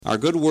Our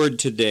good word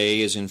today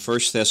is in 1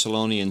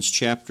 Thessalonians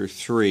chapter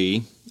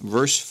 3,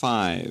 verse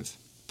 5.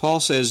 Paul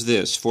says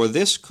this, "For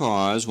this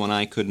cause, when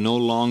I could no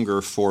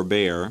longer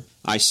forbear,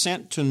 I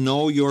sent to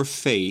know your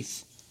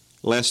faith,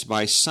 lest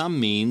by some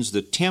means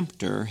the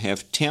tempter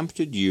have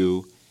tempted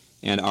you,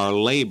 and our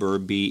labor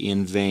be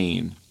in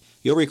vain."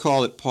 You'll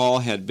recall that Paul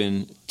had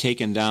been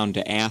taken down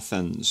to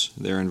Athens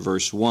there in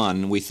verse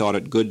 1. We thought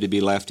it good to be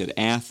left at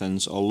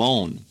Athens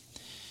alone.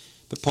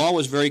 But Paul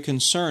was very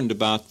concerned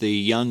about the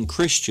young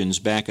Christians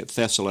back at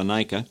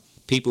Thessalonica,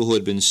 people who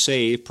had been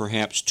saved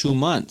perhaps 2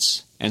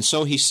 months. And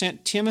so he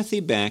sent Timothy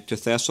back to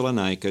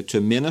Thessalonica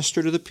to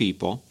minister to the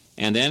people,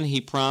 and then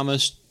he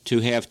promised to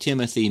have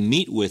Timothy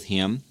meet with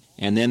him,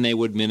 and then they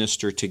would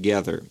minister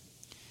together.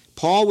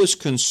 Paul was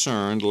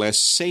concerned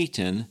lest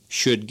Satan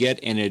should get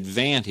an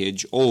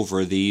advantage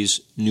over these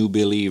new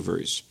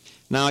believers.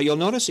 Now, you'll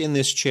notice in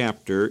this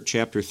chapter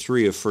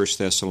 3 of 1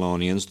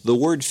 Thessalonians, the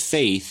word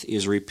faith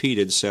is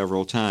repeated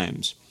several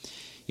times.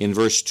 In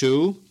verse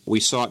 2, we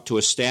sought to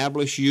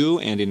establish you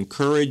and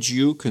encourage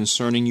you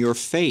concerning your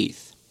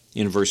faith.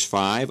 In verse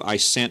 5, I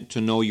sent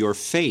to know your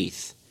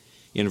faith.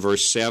 In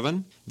verse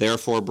 7,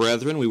 therefore,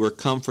 brethren, we were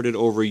comforted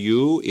over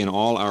you in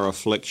all our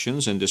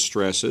afflictions and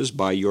distresses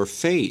by your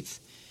faith.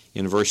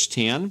 In verse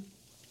 10,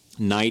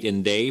 night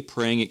and day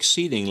praying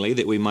exceedingly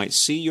that we might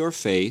see your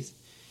faith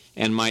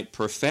and might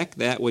perfect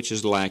that which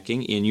is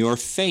lacking in your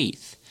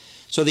faith.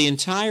 So the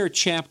entire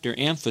chapter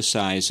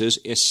emphasizes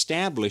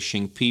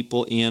establishing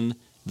people in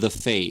the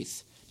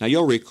faith. Now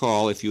you'll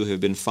recall, if you have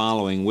been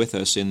following with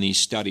us in these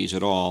studies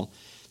at all,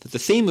 that the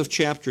theme of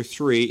chapter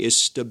 3 is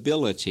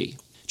stability.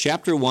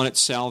 Chapter 1,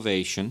 it's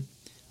salvation.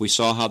 We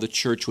saw how the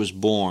church was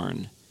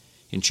born.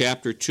 In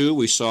chapter 2,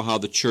 we saw how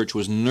the church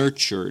was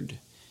nurtured.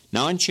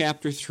 Now in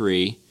chapter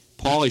 3,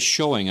 Paul is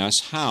showing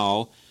us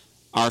how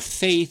our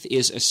faith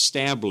is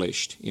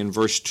established. In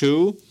verse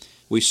 2,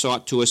 we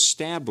sought to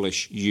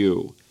establish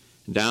you.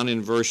 Down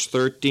in verse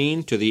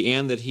 13, to the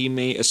end that he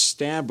may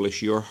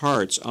establish your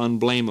hearts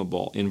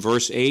unblameable. In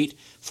verse 8,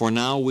 for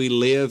now we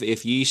live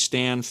if ye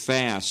stand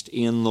fast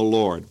in the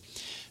Lord.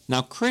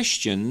 Now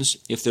Christians,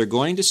 if they're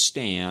going to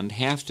stand,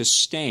 have to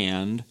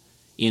stand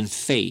in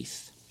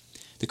faith.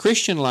 The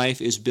Christian life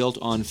is built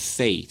on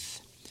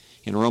faith.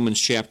 In Romans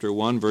chapter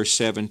 1, verse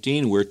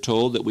 17, we're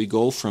told that we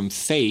go from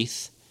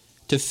faith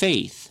to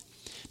faith.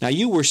 Now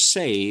you were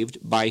saved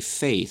by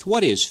faith.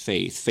 What is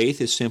faith?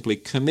 Faith is simply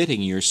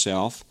committing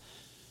yourself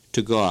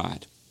to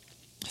God.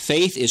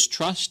 Faith is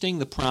trusting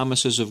the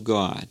promises of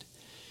God.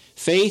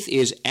 Faith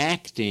is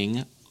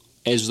acting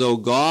as though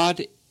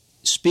God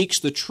speaks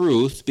the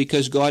truth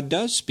because God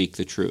does speak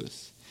the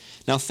truth.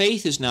 Now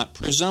faith is not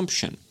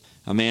presumption.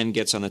 A man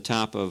gets on the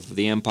top of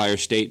the Empire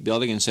State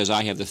Building and says,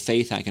 I have the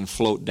faith I can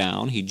float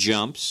down. He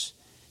jumps.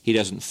 He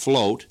doesn't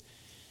float.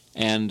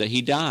 And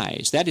he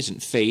dies. That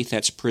isn't faith,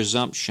 that's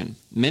presumption.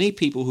 Many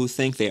people who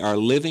think they are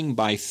living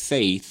by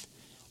faith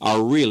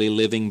are really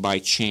living by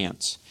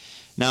chance.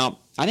 Now,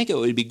 I think it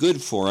would be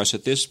good for us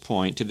at this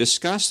point to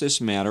discuss this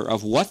matter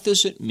of what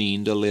does it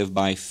mean to live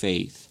by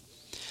faith.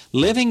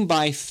 Living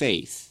by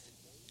faith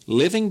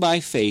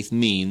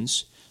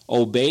means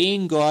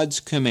obeying God's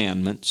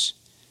commandments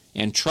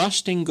and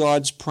trusting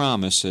God's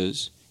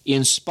promises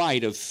in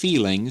spite of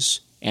feelings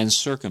and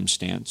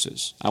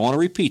circumstances. I want to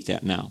repeat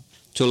that now.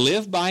 To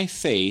live by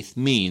faith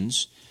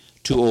means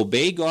to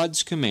obey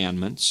God's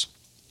commandments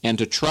and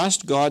to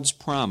trust God's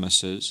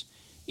promises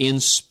in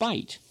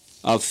spite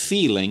of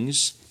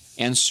feelings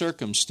and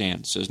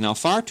circumstances. Now,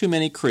 far too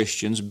many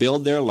Christians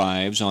build their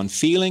lives on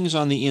feelings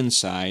on the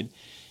inside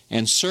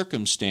and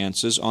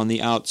circumstances on the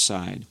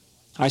outside.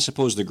 I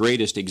suppose the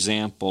greatest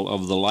example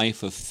of the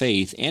life of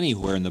faith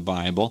anywhere in the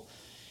Bible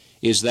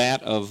is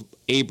that of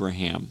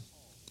Abraham.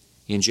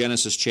 In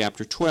Genesis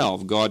chapter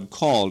 12, God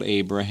called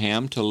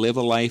Abraham to live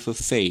a life of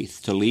faith,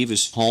 to leave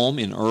his home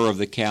in Ur of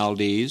the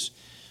Chaldees,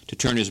 to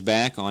turn his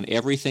back on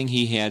everything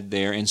he had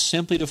there, and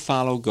simply to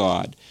follow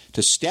God,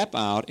 to step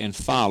out and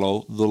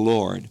follow the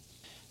Lord.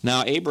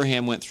 Now,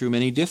 Abraham went through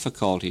many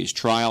difficulties,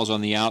 trials on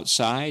the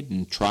outside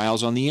and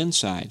trials on the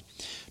inside.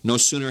 No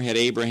sooner had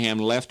Abraham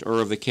left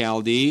Ur of the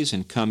Chaldees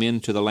and come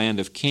into the land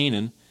of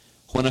Canaan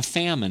when a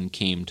famine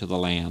came to the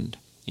land.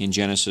 In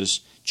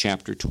Genesis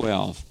chapter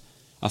 12,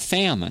 a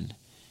famine.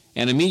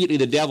 And immediately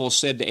the devil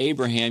said to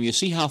Abraham, you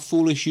see how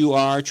foolish you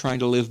are trying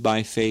to live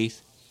by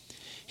faith?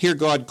 Here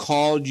God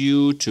called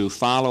you to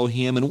follow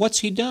him, and what's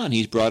he done?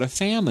 He's brought a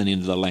famine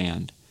into the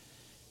land.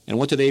 And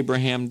what did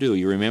Abraham do?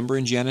 You remember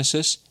in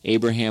Genesis?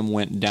 Abraham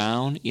went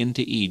down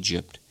into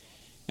Egypt.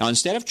 Now,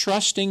 instead of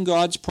trusting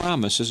God's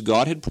promises,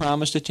 God had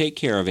promised to take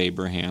care of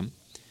Abraham.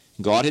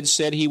 God had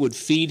said he would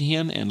feed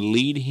him and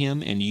lead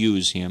him and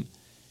use him.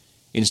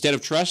 Instead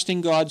of trusting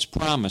God's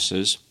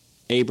promises,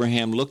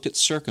 Abraham looked at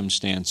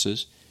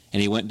circumstances,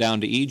 and he went down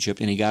to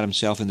Egypt, and he got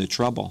himself into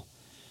trouble.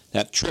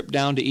 That trip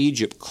down to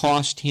Egypt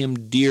cost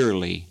him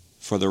dearly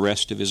for the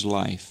rest of his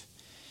life.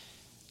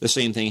 The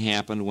same thing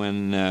happened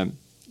when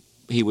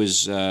he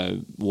was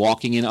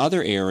walking in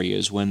other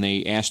areas, when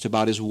they asked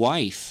about his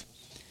wife.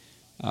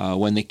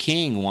 When the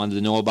king wanted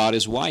to know about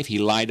his wife, he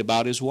lied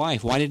about his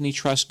wife. Why didn't he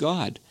trust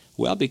God?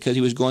 Well, because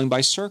he was going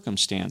by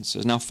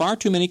circumstances. Now, far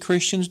too many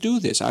Christians do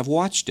this. I've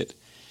watched it.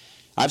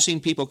 I've seen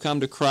people come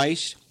to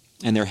Christ,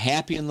 and they're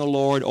happy in the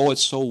Lord. Oh,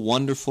 it's so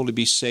wonderful to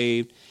be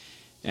saved.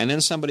 And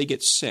then somebody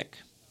gets sick,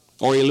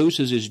 or he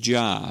loses his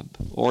job,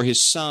 or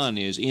his son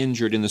is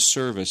injured in the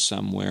service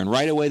somewhere. And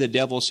right away the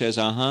devil says,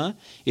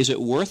 is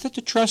it worth it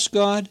to trust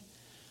God?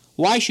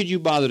 Why should you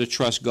bother to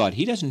trust God?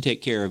 He doesn't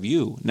take care of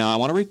you. Now, I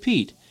want to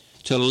repeat.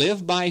 To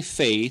live by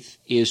faith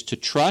is to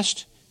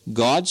trust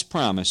God's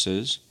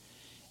promises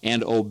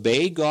and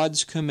obey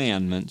God's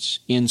commandments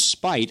in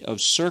spite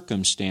of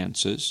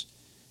circumstances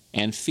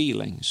and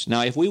feelings.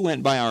 Now, if we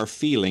went by our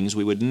feelings,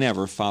 we would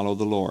never follow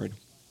the Lord.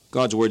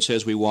 God's Word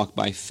says we walk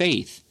by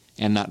faith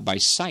and not by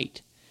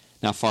sight.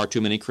 Now, far too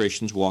many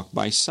Christians walk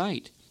by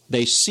sight.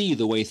 They see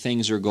the way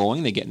things are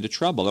going, they get into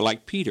trouble. They're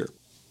like Peter.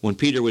 When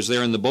Peter was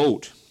there in the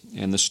boat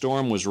and the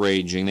storm was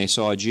raging, they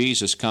saw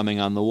Jesus coming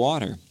on the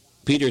water.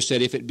 Peter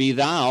said, "If it be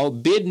thou,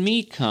 bid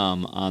me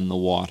come on the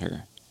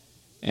water."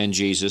 And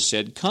Jesus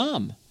said,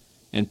 "Come."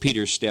 And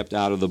Peter stepped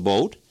out of the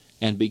boat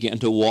and began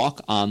to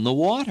walk on the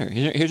water.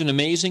 Here's an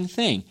amazing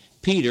thing.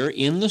 Peter,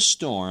 in the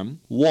storm,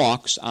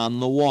 walks on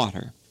the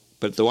water.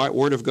 But the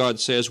Word of God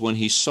says when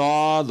he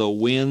saw the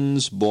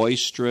winds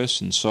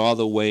boisterous and saw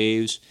the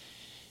waves,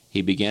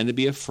 he began to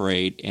be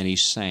afraid and he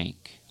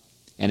sank.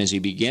 And as he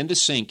began to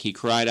sink, he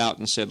cried out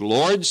and said,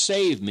 "Lord,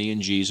 save me,"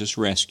 and Jesus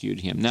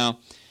rescued him. Now,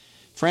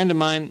 friend of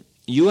mine,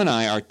 you and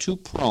I are too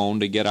prone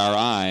to get our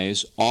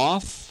eyes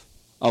off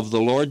of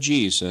the Lord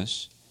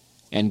Jesus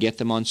and get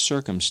them on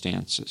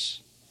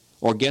circumstances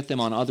or get them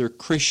on other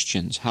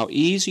Christians. How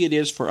easy it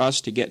is for us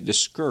to get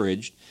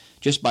discouraged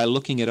just by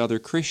looking at other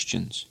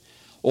Christians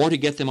or to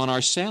get them on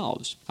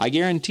ourselves. I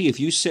guarantee if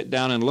you sit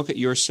down and look at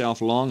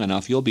yourself long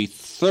enough, you'll be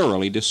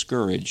thoroughly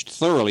discouraged,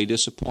 thoroughly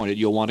disappointed.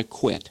 You'll want to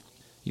quit.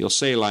 You'll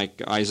say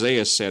like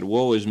Isaiah said,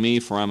 "Woe is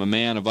me, for I'm a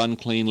man of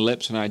unclean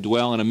lips, and I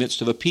dwell in the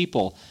midst of a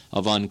people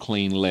of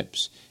unclean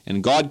lips.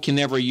 And God can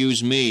never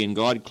use me." And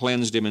God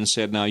cleansed him and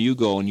said, "Now you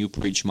go and you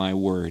preach my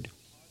word."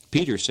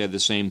 Peter said the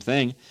same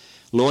thing.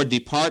 "Lord,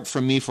 depart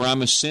from me, for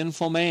I'm a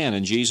sinful man."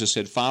 And Jesus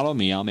said, "Follow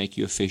me, I'll make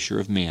you a fisher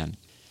of men."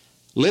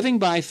 Living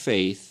by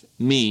faith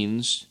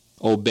means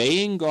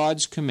obeying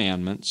God's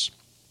commandments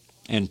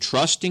and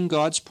trusting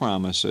God's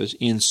promises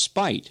in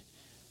spite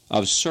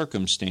of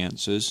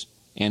circumstances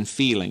and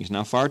feelings.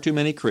 Now, far too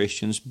many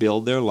Christians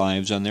build their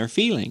lives on their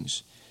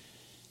feelings,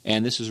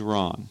 and this is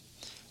wrong.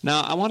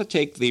 Now, I want to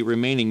take the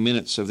remaining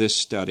minutes of this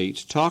study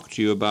to talk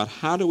to you about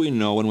how do we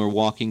know when we're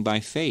walking by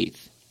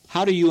faith.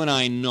 How do you and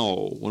I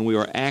know when we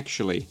are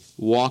actually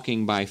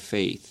walking by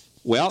faith?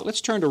 Well, let's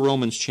turn to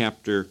Romans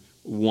chapter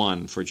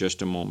 1 for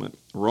just a moment.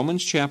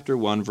 Romans chapter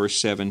 1, verse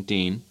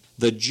 17.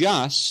 "The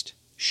just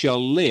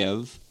shall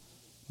live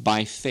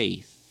by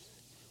faith."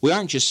 We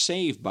aren't just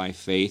saved by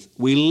faith,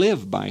 we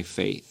live by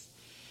faith.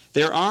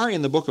 There are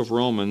in the book of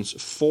Romans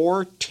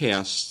 4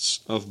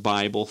 tests of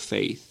Bible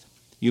faith.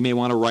 You may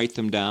want to write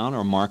them down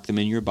or mark them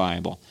in your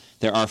Bible.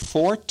 There are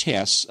 4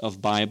 tests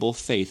of Bible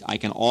faith. I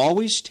can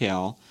always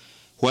tell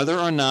whether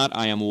or not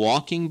I am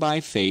walking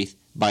by faith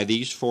by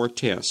these 4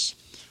 tests.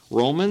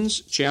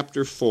 Romans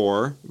chapter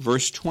 4,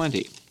 verse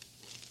 20.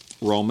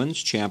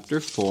 Romans chapter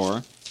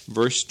 4,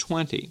 verse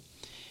 20.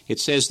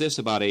 It says this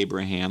about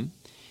Abraham: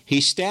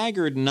 "He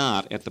staggered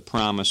not at the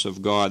promise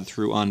of God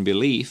through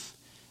unbelief,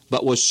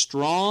 but was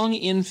strong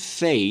in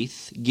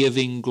faith,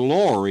 giving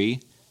glory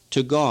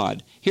to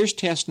God." Here's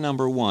test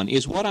number 1.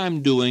 Is what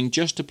I'm doing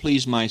just to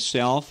please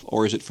myself,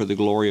 or is it for the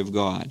glory of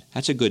God?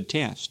 That's a good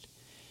test.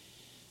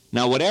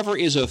 Now, whatever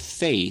is of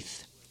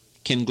faith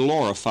can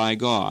glorify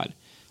God.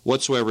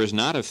 Whatsoever is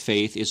not of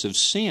faith is of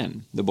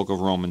sin, the book of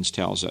Romans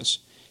tells us.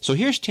 So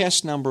here's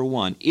test number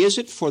 1. Is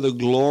it for the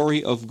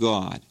glory of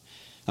God?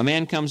 A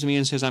man comes to me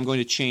and says, "I'm going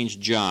to change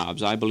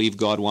jobs. I believe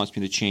God wants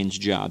me to change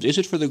jobs." Is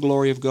it for the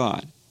glory of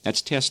God?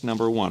 That's test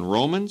number 1.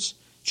 Romans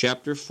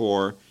chapter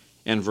 4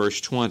 and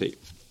verse 20.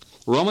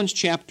 Romans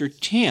chapter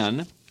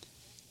 10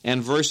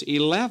 and verse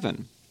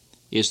 11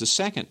 is the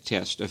second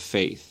test of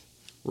faith.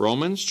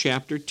 Romans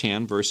chapter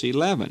 10, verse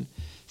 11.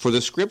 "For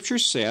the Scripture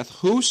saith,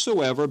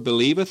 Whosoever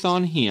believeth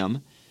on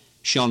him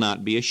shall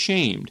not be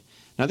ashamed."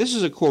 Now this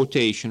is a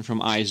quotation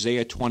from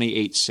Isaiah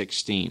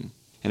 28:16.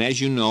 And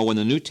as you know, when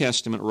the New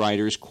Testament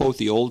writers quote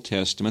the Old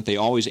Testament, they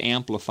always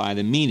amplify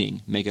the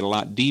meaning, make it a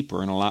lot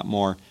deeper and a lot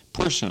more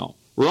personal.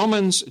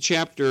 Romans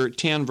chapter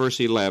 10, verse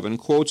 11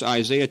 quotes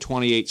Isaiah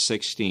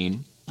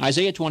 28:16.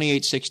 Isaiah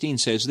 28:16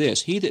 says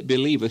this: "He that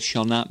believeth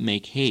shall not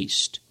make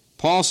haste."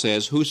 Paul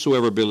says,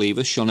 "Whosoever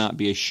believeth shall not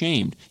be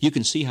ashamed." You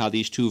can see how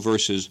these 2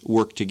 verses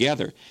work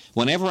together.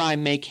 Whenever I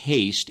make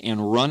haste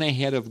and run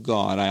ahead of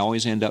God, I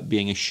always end up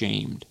being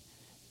ashamed.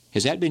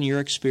 Has that been your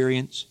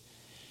experience?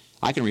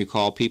 I can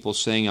recall people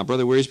saying,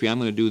 "Brother Wiersbe, I'm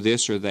going to do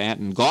this or that,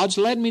 and God's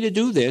led me to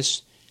do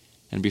this."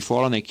 And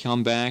before long they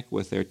come back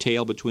with their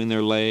tail between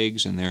their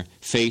legs and their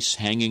face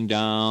hanging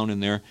down,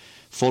 and they're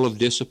full of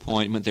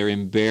disappointment. They're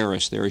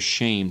embarrassed. They're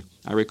ashamed.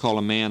 I recall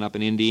a man up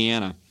in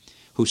Indiana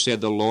who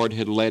said the Lord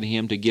had led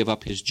him to give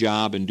up his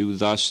job and do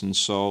thus and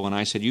so. And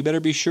I said, you better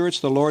be sure it's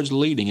the Lord's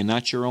leading and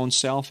not your own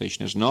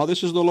selfishness. No,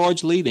 this is the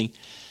Lord's leading.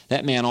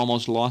 That man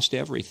almost lost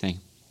everything.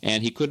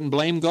 And he couldn't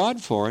blame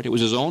God for it. It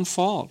was his own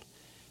fault.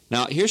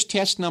 Now, here's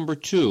test number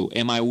 2.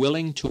 Am I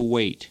willing to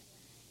wait?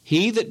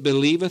 He that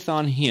believeth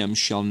on him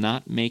shall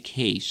not make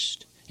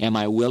haste. Am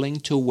I willing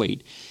to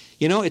wait?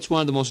 You know, it's one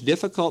of the most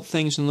difficult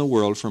things in the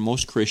world for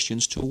most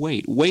Christians to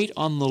wait. Wait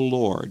on the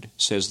Lord,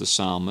 says the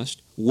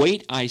psalmist.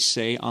 Wait, I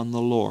say, on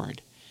the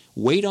Lord.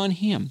 Wait on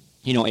him.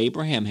 You know,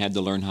 Abraham had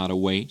to learn how to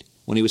wait.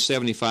 When he was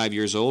 75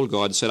 years old,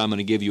 God said, I'm going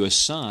to give you a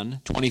son.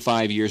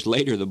 25 years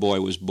later, the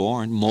boy was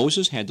born.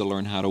 Moses had to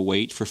learn how to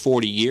wait. For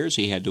 40 years,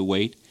 he had to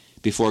wait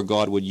before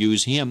God would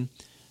use him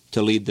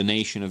to lead the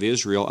nation of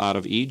Israel out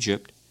of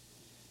Egypt.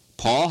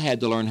 Paul had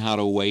to learn how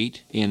to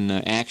wait. In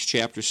Acts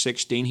chapter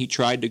 16, he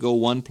tried to go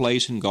one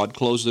place and God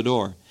closed the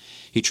door.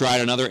 He tried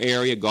another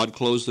area, God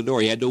closed the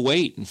door. He had to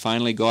wait, and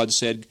finally God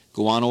said,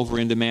 go on over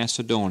into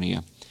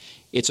Macedonia.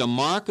 It's a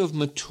mark of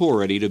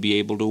maturity to be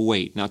able to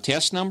wait. Now,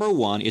 test number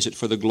 1, is it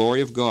for the glory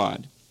of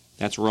God?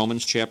 That's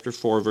Romans chapter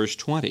 4, verse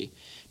 20.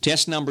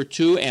 Test number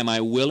 2, am I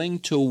willing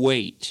to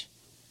wait?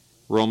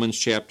 Romans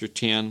chapter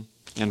 10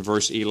 and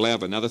verse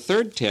 11. Now, the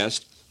third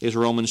test is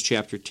Romans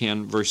chapter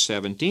 10, verse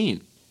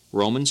 17.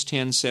 Romans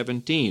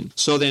 10:17.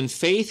 So then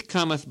faith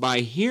cometh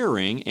by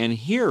hearing, and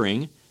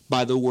hearing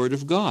by the word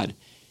of God.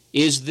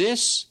 Is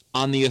this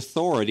on the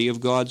authority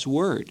of God's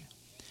word?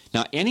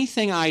 Now,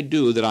 anything I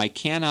do that I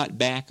cannot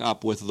back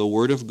up with the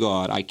word of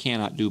God, I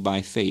cannot do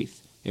by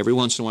faith. Every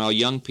once in a while,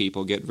 young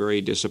people get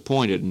very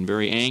disappointed and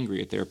very angry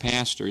at their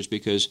pastors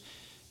because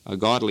a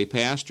godly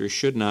pastor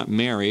should not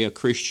marry a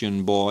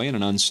Christian boy and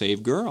an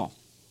unsaved girl.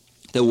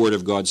 The word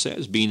of God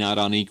says, be not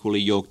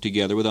unequally yoked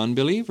together with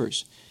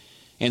unbelievers.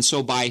 And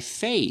so by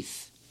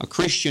faith, a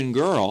Christian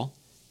girl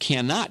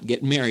cannot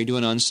get married to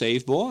an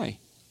unsaved boy.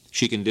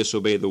 She can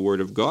disobey the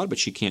word of God, but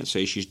she can't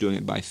say she's doing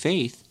it by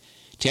faith.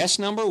 Test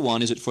number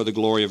 1, is it for the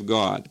glory of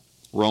God?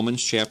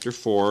 Romans chapter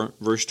 4,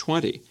 verse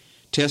 20.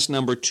 Test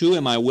number 2,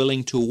 am I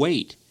willing to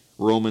wait?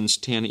 Romans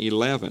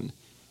 10:11.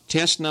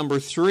 Test number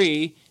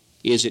 3,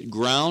 is it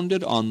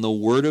grounded on the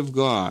word of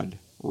God?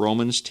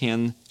 Romans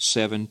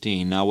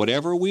 10:17. Now,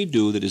 whatever we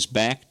do that is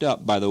backed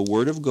up by the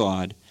word of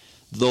God,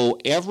 though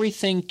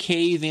everything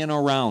cave in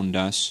around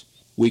us,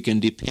 we can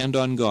depend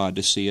on God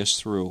to see us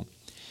through.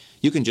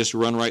 You can just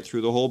run right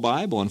through the whole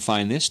Bible and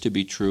find this to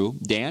be true.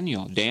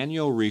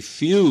 Daniel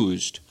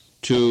refused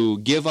to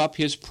give up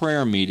his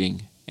prayer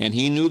meeting, and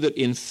he knew that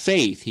in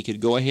faith he could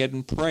go ahead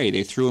and pray.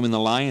 They threw him in the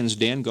lion's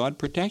den. God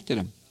protected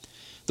him.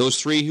 Those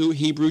 3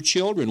 Hebrew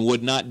children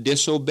would not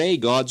disobey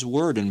God's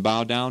word and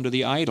bow down to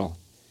the idol,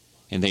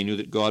 and they knew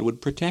that God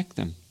would protect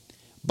them.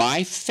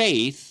 By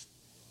faith,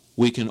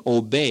 we can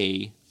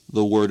obey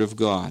the word of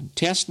God.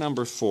 Test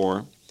number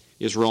 4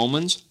 is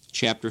Romans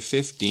chapter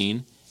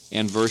 15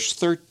 and verse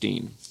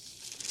 13.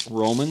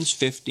 Romans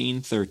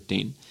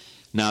 15:13.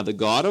 Now the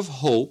God of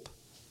hope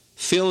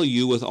fill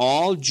you with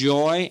all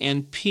joy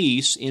and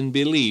peace in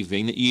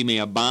believing, that ye may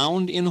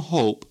abound in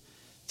hope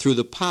through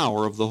the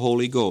power of the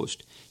Holy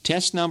Ghost.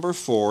 Test number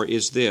 4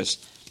 is this: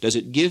 does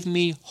it give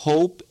me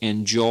hope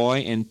and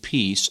joy and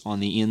peace on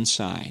the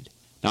inside?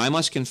 Now, I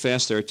must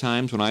confess there are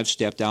times when I've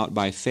stepped out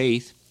by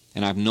faith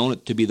and I've known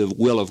it to be the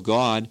will of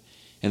God,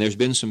 and there's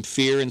been some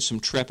fear and some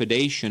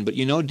trepidation, but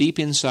you know, deep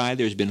inside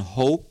there's been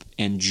hope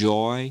and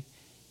joy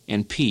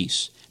and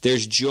peace.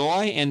 There's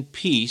joy and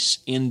peace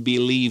in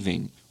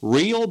believing.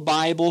 Real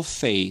Bible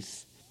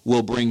faith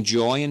will bring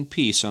joy and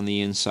peace on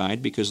the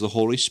inside because the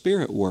Holy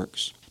Spirit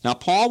works. Now,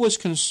 Paul was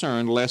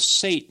concerned lest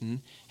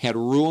Satan had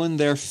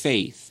ruined their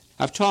faith.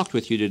 I've talked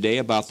with you today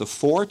about the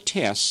 4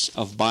 tests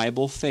of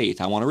Bible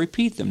faith. I want to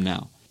repeat them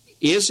now.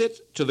 Is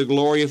it to the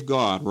glory of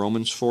God?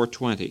 Romans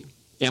 4:20.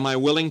 Am I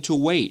willing to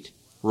wait?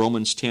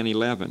 Romans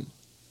 10:11.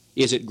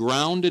 Is it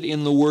grounded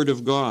in the Word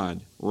of God?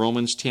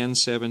 Romans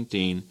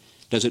 10:17.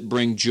 Does it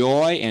bring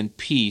joy and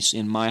peace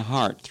in my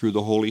heart through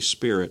the Holy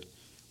Spirit?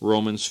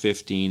 Romans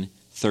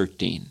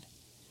 15:13.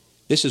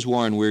 This is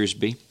Warren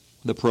Wiersbe.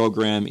 The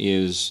program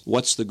is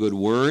What's the Good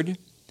Word?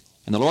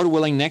 And the Lord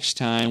willing, next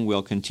time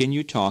we'll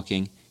continue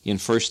talking in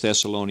 1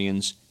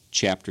 Thessalonians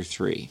chapter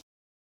 3.